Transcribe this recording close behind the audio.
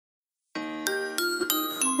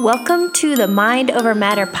Welcome to the Mind Over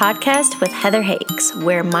Matter podcast with Heather Hakes,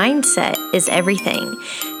 where mindset is everything.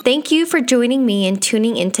 Thank you for joining me and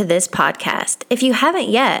tuning into this podcast. If you haven't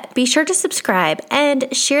yet, be sure to subscribe and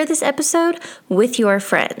share this episode with your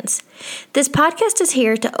friends. This podcast is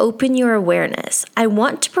here to open your awareness. I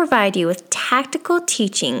want to provide you with tactical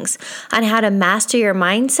teachings on how to master your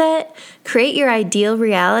mindset, create your ideal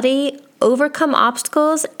reality, overcome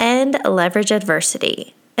obstacles, and leverage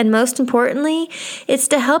adversity. And most importantly, it's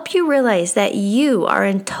to help you realize that you are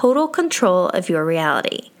in total control of your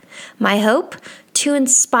reality. My hope? To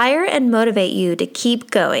inspire and motivate you to keep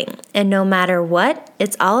going. And no matter what,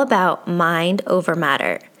 it's all about mind over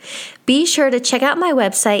matter. Be sure to check out my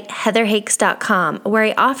website, heatherhakes.com, where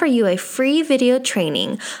I offer you a free video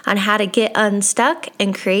training on how to get unstuck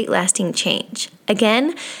and create lasting change.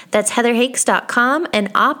 Again, that's heatherhakes.com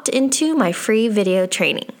and opt into my free video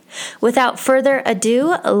training. Without further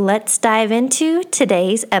ado, let's dive into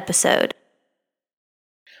today's episode.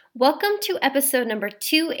 Welcome to episode number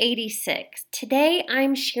 286. Today,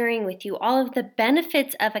 I'm sharing with you all of the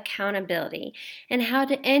benefits of accountability and how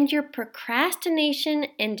to end your procrastination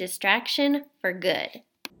and distraction for good.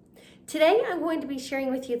 Today, I'm going to be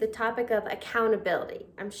sharing with you the topic of accountability.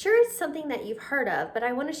 I'm sure it's something that you've heard of, but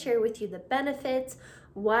I want to share with you the benefits,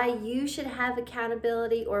 why you should have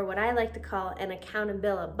accountability, or what I like to call an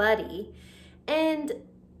accountability buddy. And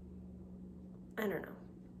I don't know.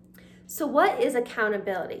 So what is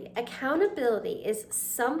accountability? Accountability is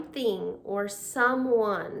something or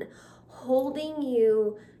someone holding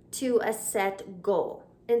you to a set goal.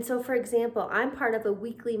 And so, for example, I'm part of a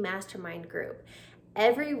weekly mastermind group.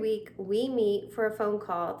 Every week we meet for a phone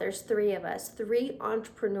call. There's 3 of us, 3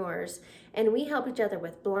 entrepreneurs, and we help each other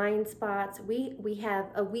with blind spots. We have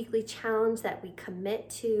a weekly challenge that we commit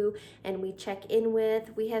to and we check in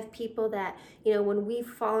with. We have people that, when we've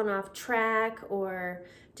fallen off track or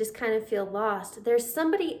just kind of feel lost, there's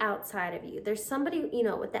somebody outside of you. There's somebody,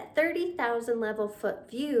 with that 30,000 level foot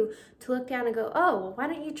view to look down and go, oh, well, why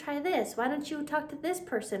don't you try this? Why don't you talk to this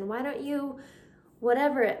person? Why don't you...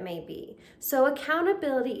 whatever it may be. So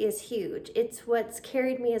accountability is huge. It's what's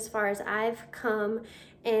carried me as far as I've come,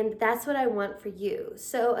 and that's what I want for you.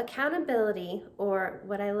 So accountability, or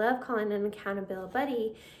what I love calling an accountability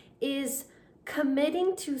buddy, is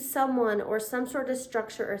committing to someone or some sort of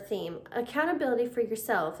structure or theme. Accountability for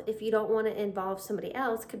yourself, if you don't want to involve somebody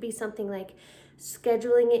else, could be something like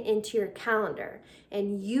scheduling it into your calendar.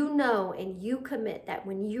 And you commit that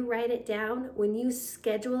when you write it down, when you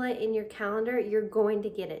schedule it in your calendar, you're going to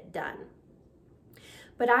get it done.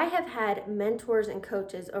 But I have had mentors and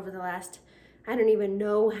coaches over the last, I don't even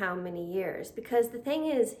know how many years, because the thing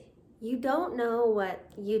is, you don't know what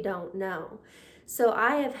you don't know. So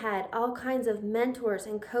I have had all kinds of mentors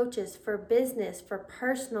and coaches for business, for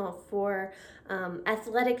personal, for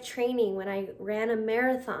athletic training when I ran a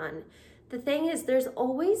marathon. The thing is, there's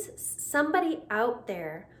always somebody out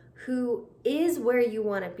there who is where you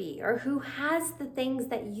want to be or who has the things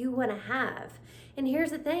that you want to have. And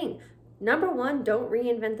here's the thing. Number 1, don't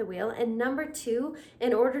reinvent the wheel. And number 2,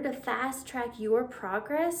 in order to fast track your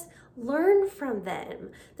progress, learn from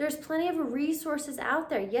them. There's plenty of resources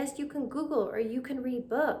out there. Yes, you can Google or you can read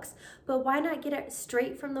books, but why not get it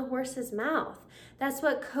straight from the horse's mouth? That's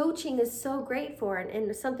what coaching is so great for.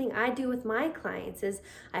 And something I do with my clients is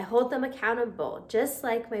I hold them accountable, just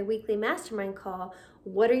like my weekly mastermind call.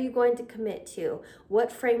 What are you going to commit to?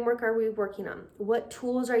 What framework are we working on? What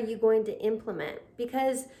tools are you going to implement?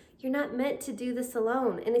 Because you're not meant to do this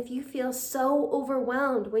alone. And if you feel so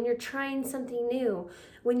overwhelmed when you're trying something new,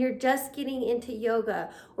 when you're just getting into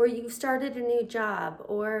yoga, or you've started a new job,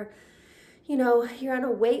 or you're on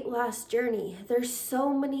a weight loss journey, there's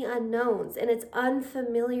so many unknowns and it's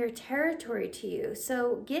unfamiliar territory to you.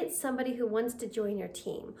 So get somebody who wants to join your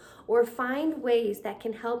team, or find ways that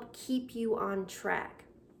can help keep you on track.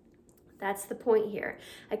 That's the point here.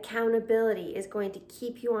 Accountability is going to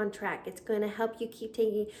keep you on track. It's going to help you keep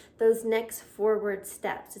taking those next forward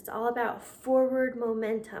steps. It's all about forward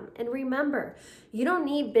momentum. And remember, you don't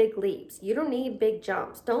need big leaps. You don't need big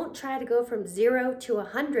jumps. Don't try to go from 0 to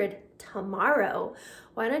 100 tomorrow.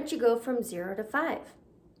 Why don't you go from 0 to 5?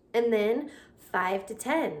 And then 5 to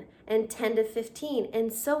 10, and 10 to 15,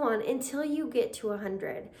 and so on until you get to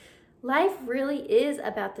 100. Life really is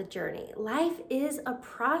about the journey. Life is a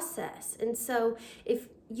process. And so if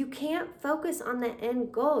you can't focus on the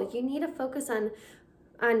end goal, you need to focus on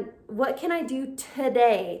what can I do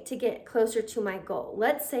today to get closer to my goal.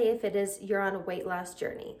 Let's say if it is you're on a weight loss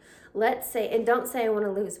journey. Let's say, and don't say I want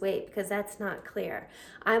to lose weight, because that's not clear.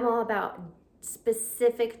 I'm all about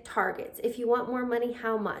specific targets. If you want more money,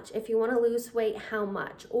 how much? If you want to lose weight, how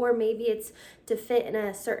much? Or maybe it's to fit in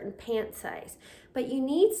a certain pant size. But you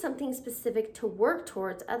need something specific to work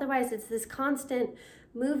towards. Otherwise, it's this constant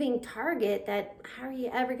moving target that how are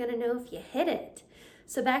you ever going to know if you hit it?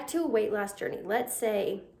 So back to a weight loss journey. Let's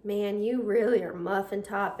say, man, you really are muffin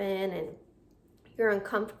topping and you're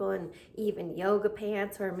uncomfortable in even yoga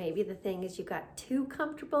pants, or maybe the thing is you got too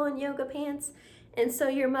comfortable in yoga pants and so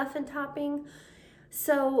you're muffin topping.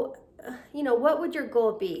 So, what would your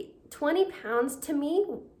goal be? 20 pounds. To me,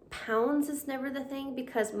 pounds is never the thing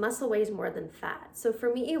because muscle weighs more than fat. So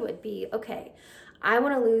for me, it would be, okay, I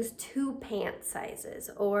want to lose 2 pant sizes,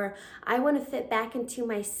 or I want to fit back into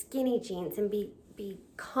my skinny jeans and be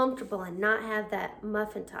comfortable and not have that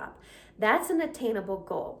muffin top. That's an attainable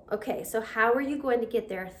goal. Okay, so how are you going to get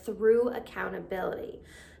there? Through accountability.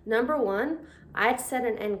 Number 1, I'd set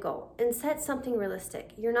an end goal and set something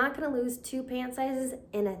realistic. You're not going to lose 2 pant sizes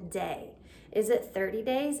in a day. Is it 30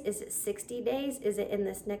 days? Is it 60 days? Is it in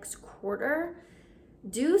this next quarter?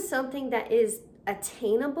 Do something that is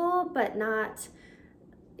attainable, but not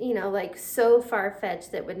like so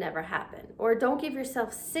far-fetched that would never happen. Or don't give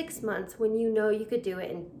yourself 6 months when you know you could do it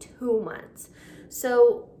in 2 months.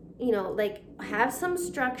 So, have some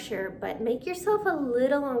structure, but make yourself a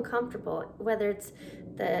little uncomfortable, whether it's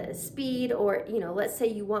the speed or, let's say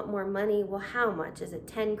you want more money. Well, how much? Is it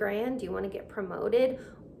 10 grand? Do you want to get promoted?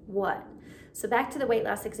 What? So back to the weight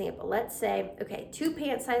loss example. Let's say, okay, 2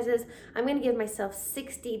 pant sizes. I'm going to give myself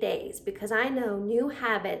 60 days because I know new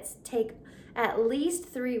habits take at least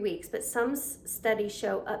 3 weeks, but some studies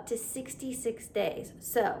show up to 66 days.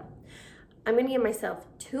 So I'm going to give myself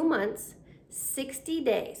 2 months, 60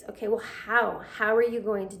 days. Okay, well, how? How are you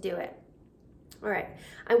going to do it? All right,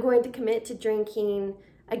 I'm going to commit to drinking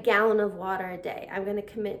a gallon of water a day. I'm going to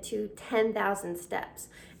commit to 10,000 steps.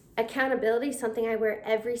 Accountability, something I wear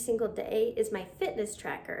every single day, is my fitness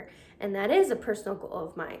tracker. And that is a personal goal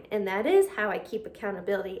of mine. And that is how I keep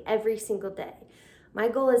accountability every single day. My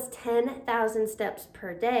goal is 10,000 steps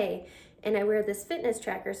per day. And I wear this fitness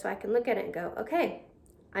tracker so I can look at it and go, okay,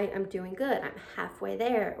 I'm doing good. I'm halfway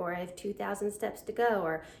there, or I have 2,000 steps to go,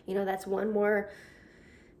 or, that's one more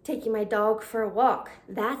taking my dog for a walk.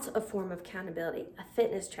 That's a form of accountability, a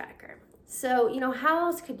fitness tracker. So, how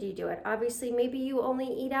else could you do it? Obviously, maybe you only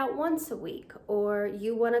eat out once a week, or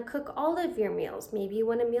you want to cook all of your meals. Maybe you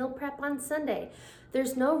want to meal prep on Sunday.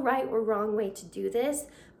 There's no right or wrong way to do this,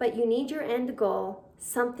 but you need your end goal,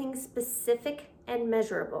 something specific and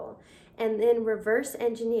measurable, and then reverse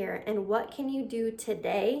engineer. And what can you do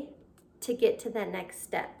today to get to that next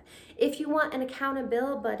step? If you want an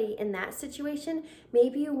accountability buddy in that situation,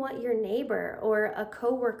 maybe you want your neighbor or a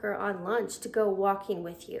coworker on lunch to go walking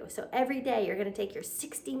with you. So every day you're going to take your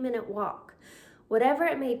 60-minute walk. Whatever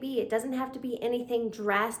it may be, it doesn't have to be anything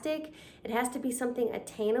drastic. It has to be something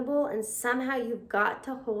attainable, and somehow you've got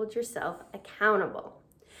to hold yourself accountable.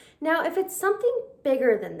 Now, if it's something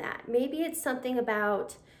bigger than that, maybe it's something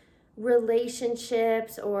about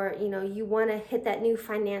relationships, or you want to hit that new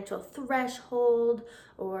financial threshold,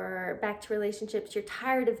 or back to relationships, you're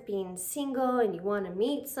tired of being single and you want to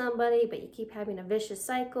meet somebody, but you keep having a vicious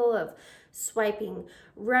cycle of swiping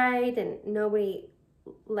right and nobody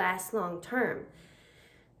lasts long term.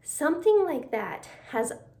 Something like that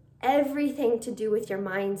has everything to do with your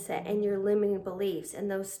mindset and your limiting beliefs and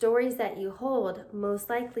those stories that you hold, most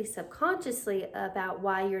likely subconsciously, about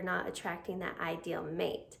why you're not attracting that ideal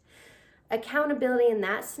mate. Accountability in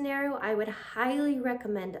that scenario, I would highly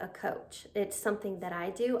recommend a coach. It's something that I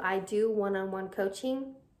do. I do one-on-one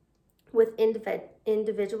coaching with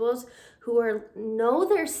individuals who know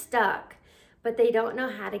they're stuck, but they don't know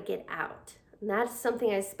how to get out. And that's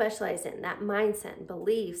something I specialize in, that mindset and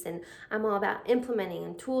beliefs, and I'm all about implementing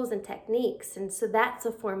and tools and techniques. And so that's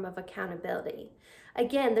a form of accountability.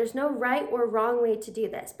 Again, there's no right or wrong way to do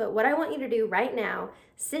this, but what I want you to do right now,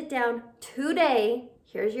 sit down today.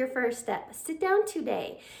 Here's your first step. Sit down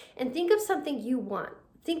today and think of something you want.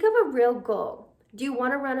 Think of a real goal. Do you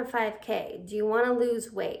want to run a 5K? Do you want to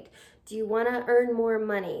lose weight? Do you want to earn more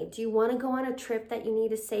money? Do you want to go on a trip that you need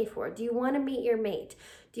to save for? Do you want to meet your mate?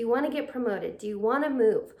 Do you want to get promoted? Do you want to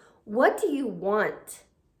move? What do you want?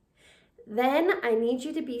 Then I need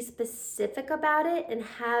you to be specific about it and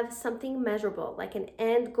have something measurable, like an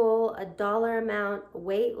end goal, a dollar amount,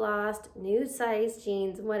 weight lost, new size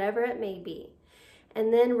jeans, whatever it may be.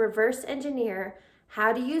 And then reverse engineer,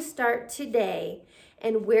 how do you start today,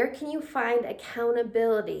 and where can you find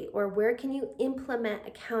accountability, or where can you implement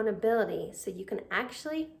accountability so you can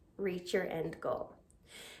actually reach your end goal?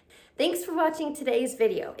 Thanks for watching today's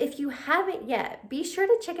video. If you haven't yet, be sure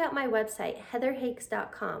to check out my website,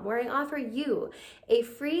 heatherhakes.com, where I offer you a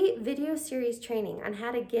free video series training on how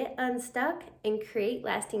to get unstuck and create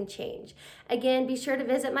lasting change. Again, be sure to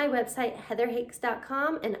visit my website,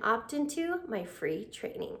 heatherhakes.com, and opt into my free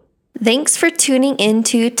training. Thanks for tuning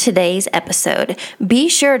into today's episode. Be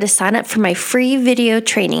sure to sign up for my free video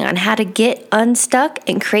training on how to get unstuck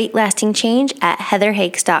and create lasting change at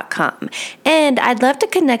heatherhakes.com. And I'd love to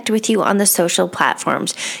connect with you on the social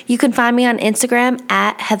platforms. You can find me on Instagram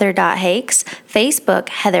at heather.hakes, Facebook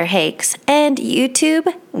Heather Hakes, and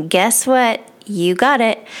YouTube, guess what? You got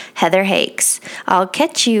it, Heather Hakes. I'll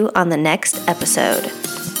catch you on the next episode.